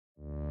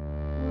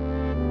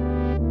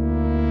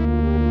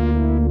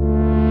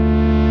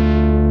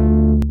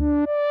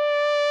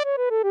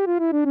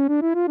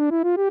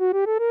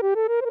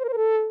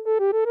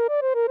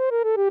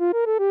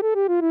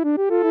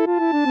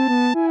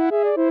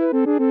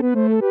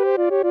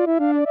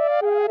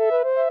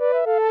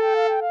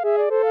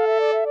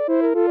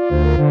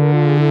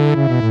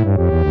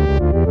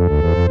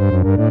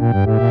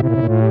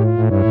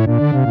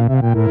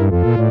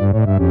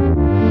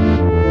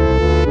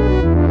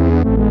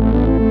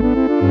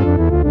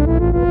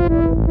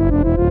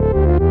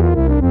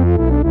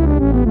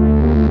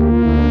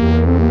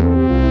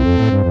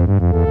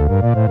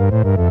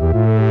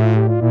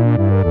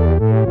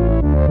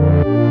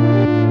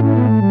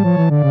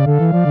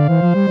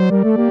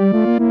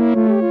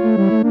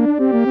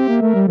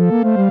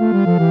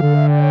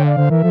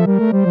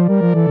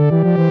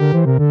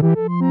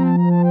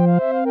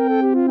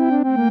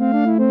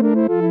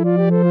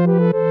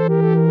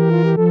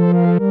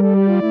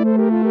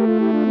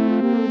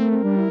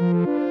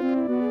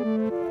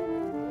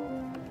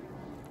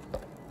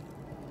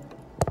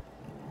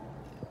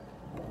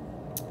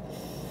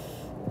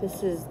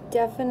This is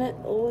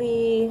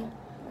definitely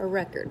a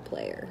record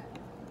player.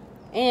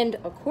 And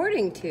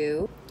according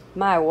to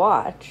my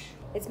watch,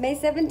 it's May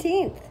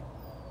 17th.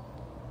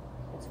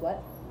 It's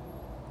what?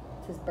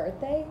 It's his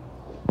birthday?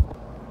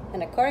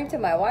 And according to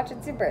my watch,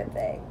 it's your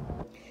birthday.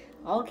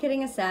 All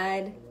kidding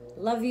aside,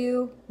 love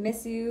you,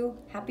 miss you,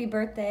 happy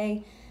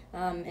birthday.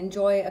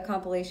 Enjoy a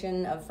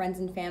compilation of friends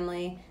and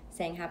family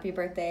saying happy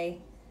birthday.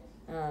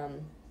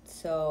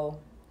 So,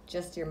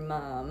 just your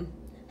mom.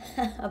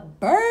 A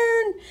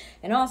burn!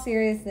 In all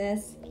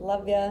seriousness,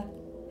 love ya.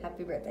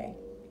 Happy birthday.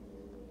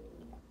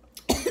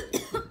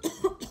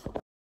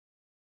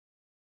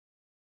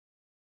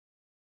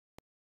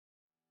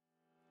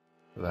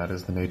 That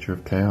is the nature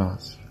of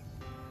chaos.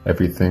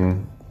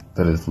 Everything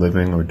that is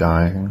living or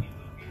dying,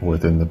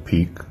 within the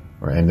peak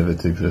or end of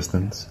its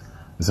existence,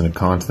 is in a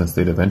constant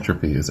state of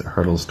entropy as it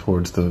hurtles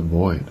towards the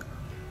void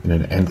in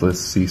an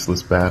endless,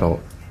 ceaseless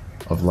battle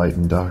of light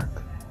and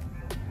dark.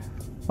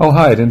 Oh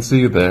hi, I didn't see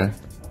you there.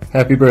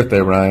 Happy birthday,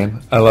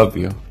 Ryan. I love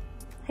you.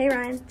 Hey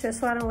Ryan,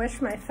 just want to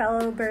wish my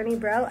fellow Bernie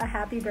bro a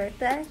happy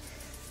birthday.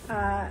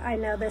 I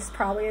know this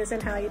probably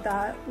isn't how you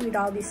thought we'd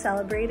all be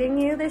celebrating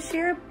you this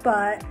year,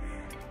 but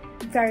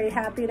very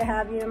happy to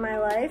have you in my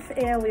life,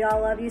 and we all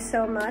love you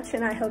so much,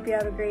 and I hope you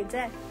have a great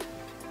day.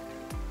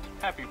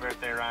 Happy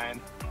birthday,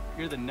 Ryan.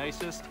 You're the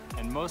nicest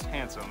and most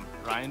handsome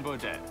Ryan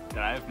Baudet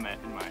that I have met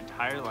in my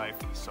entire life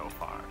so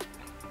far.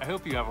 I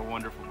hope you have a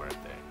wonderful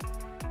birthday.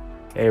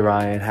 Hey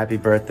Ryan, happy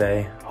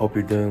birthday. Hope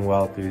you're doing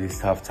well through these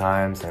tough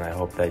times, and I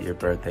hope that your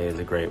birthday is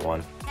a great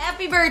one.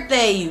 Happy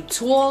birthday, you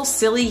tall,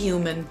 silly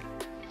human.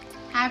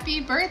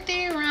 Happy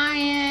birthday,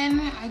 Ryan.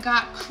 I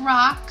got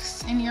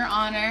Crocs in your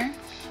honor,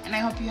 and I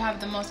hope you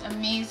have the most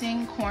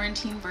amazing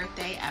quarantine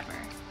birthday ever.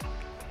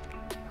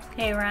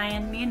 Hey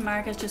Ryan, me and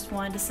Marcus just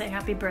wanted to say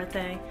happy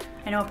birthday.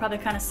 I know it probably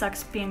kind of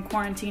sucks being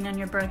quarantined on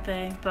your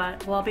birthday,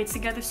 but we'll all be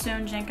together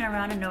soon, janking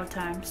around in no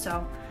time.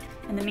 So,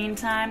 in the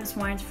meantime, this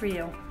wine's for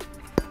you.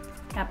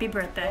 Happy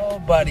birthday. Oh,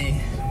 buddy.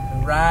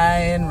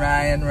 Ryan,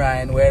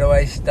 where do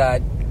I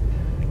start?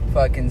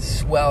 Fucking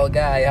swell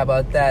guy, how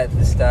about that?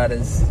 The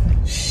starters.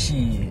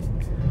 Shit.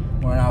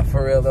 We're not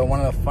for real, though. One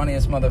of the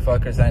funniest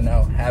motherfuckers I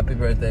know. Happy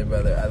birthday,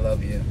 brother. I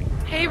love you.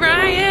 Hey,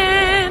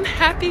 Ryan.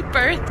 Happy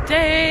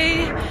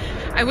birthday.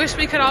 I wish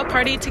we could all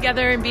party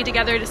together and be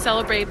together to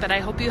celebrate, but I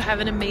hope you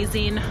have an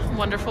amazing,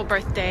 wonderful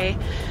birthday.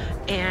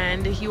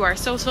 And you are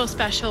so, so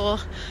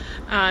special.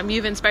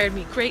 You've inspired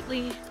me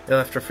greatly. You'll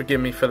have to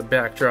forgive me for the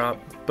backdrop,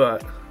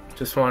 but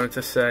just wanted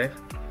to say,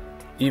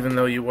 even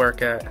though you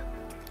work at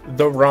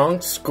the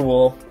wrong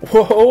school,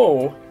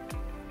 whoa!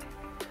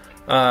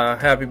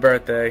 Happy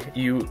birthday,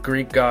 you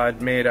Greek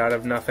god made out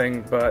of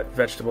nothing but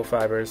vegetable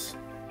fibers.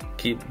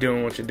 Keep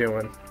doing what you're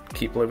doing.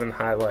 Keep living the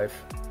high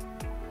life.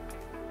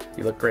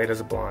 You look great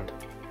as a blonde.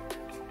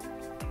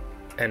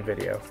 End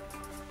video.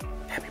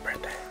 Happy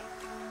birthday.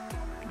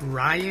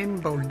 Ryan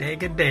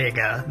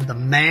Bodega, the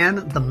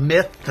man, the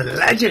myth, the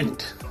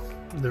legend,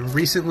 the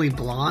recently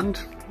blonde,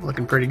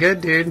 looking pretty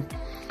good, dude.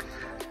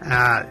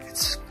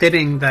 It's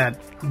fitting that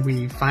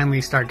we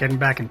finally start getting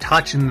back in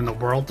touch and then the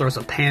world throws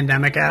a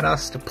pandemic at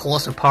us to pull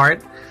us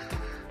apart.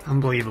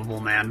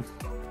 Unbelievable, man.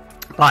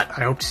 But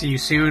I hope to see you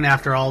soon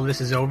after all of this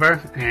is over,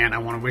 and I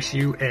want to wish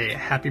you a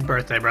happy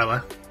birthday,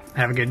 brother.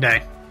 Have a good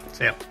day.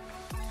 See ya.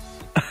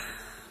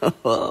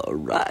 Oh,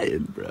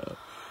 Ryan, bro.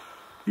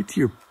 It's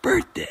your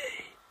birthday.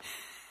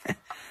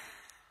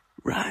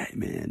 Right,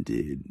 man,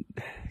 dude.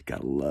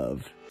 Gotta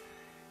love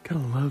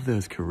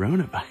those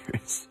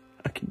coronavirus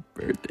fucking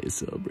birthday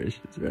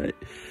celebrations, right?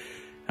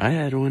 I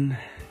had one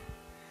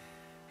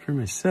for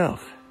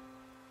myself.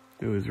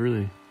 It was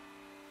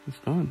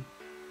fun.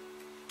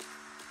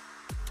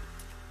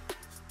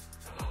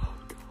 Oh,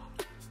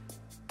 God.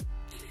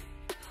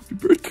 Happy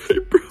birthday,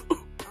 bro.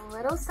 A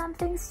little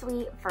something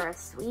sweet for a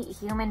sweet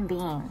human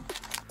being.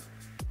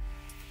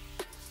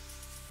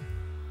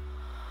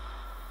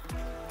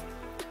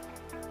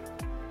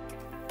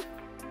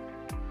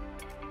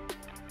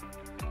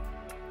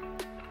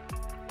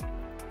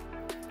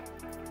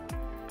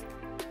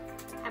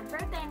 Happy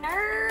birthday,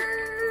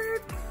 nerd!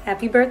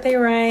 Happy birthday,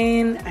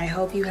 Ryan. I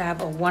hope you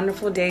have a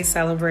wonderful day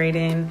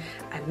celebrating.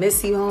 I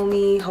miss you,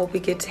 homie. Hope we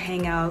get to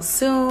hang out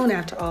soon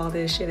after all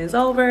this shit is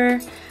over.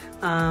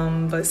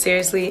 But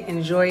seriously,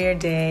 enjoy your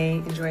day.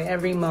 Enjoy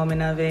every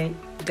moment of it.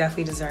 You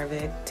definitely deserve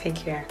it. Take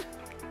care.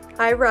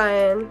 Hi,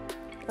 Ryan.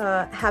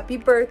 Happy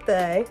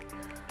birthday.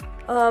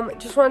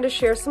 Just wanted to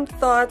share some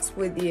thoughts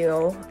with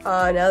you.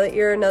 Now that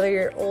you're another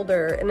year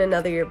older and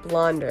another year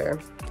blonder,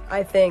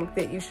 I think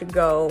that you should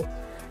go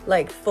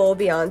like full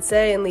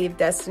Beyonce and leave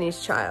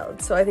Destiny's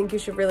Child. So I think you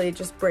should really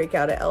just break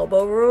out of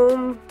elbow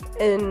room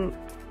and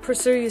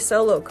pursue your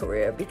solo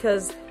career,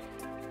 because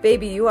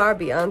baby, you are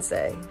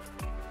Beyonce.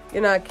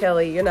 You're not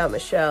Kelly, you're not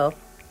Michelle.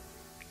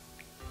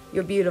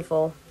 You're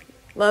beautiful.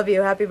 Love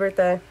you, happy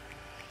birthday.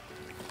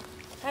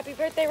 Happy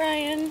birthday,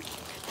 Ryan.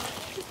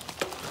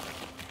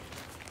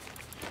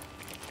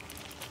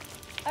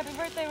 Happy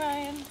birthday,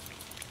 Ryan.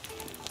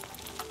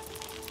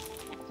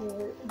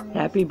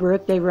 Happy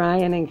birthday,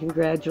 Ryan, and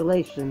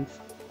congratulations.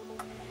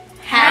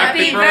 Happy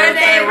Happy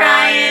birthday,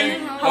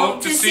 Ryan.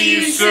 Hope to see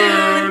you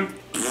soon.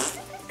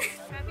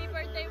 Happy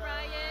birthday,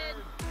 Ryan.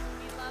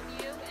 We love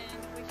you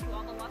and wish you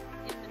all the luck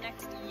in the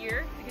next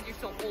year because you're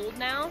so old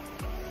now.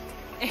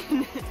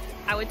 And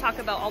I would talk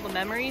about all the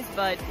memories,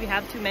 but we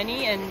have too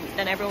many and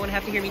then everyone would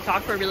have to hear me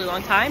talk for a really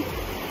long time.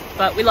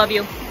 But we love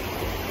you.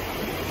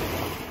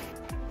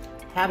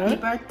 Happy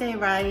birthday,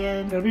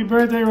 Ryan. Happy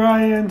birthday,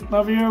 Ryan.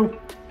 Love you.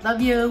 Love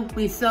you.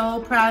 We're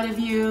so proud of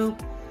you.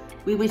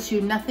 We wish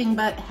you nothing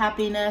but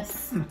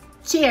happiness.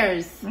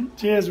 Cheers.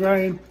 Cheers,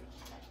 Ryan.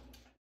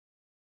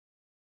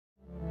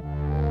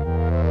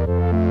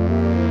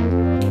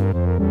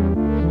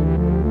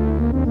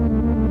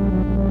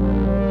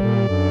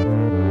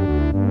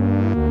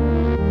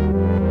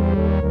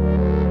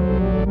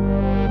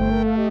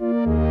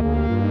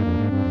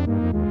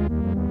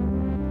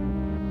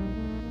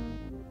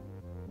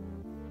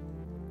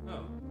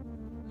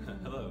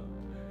 Hello.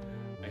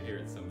 I hear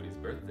it's somebody's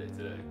birthday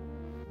today.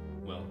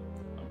 Well,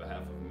 on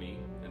behalf of me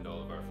and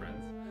all of our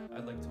friends,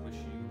 I'd like to wish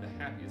you the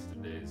happiest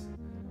of days.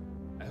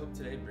 I hope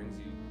today brings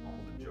you all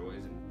the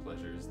joys and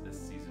pleasures this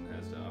season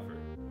has to offer.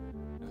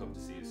 I hope to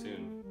see you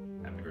soon.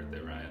 Happy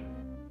birthday, Ryan.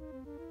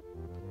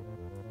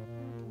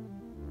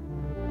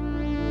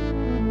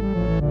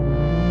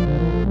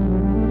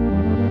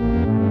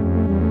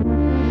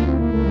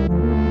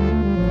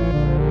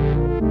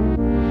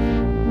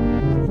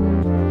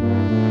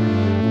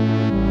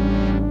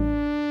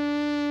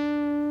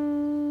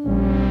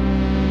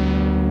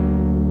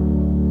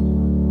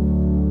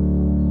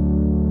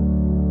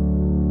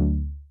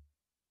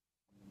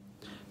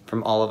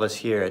 From all of us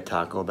here at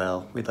Taco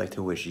Bell, we'd like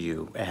to wish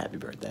you a happy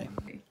birthday.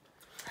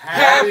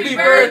 Happy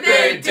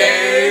birthday,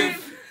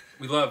 Dave!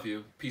 We love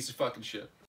you, piece of fucking shit.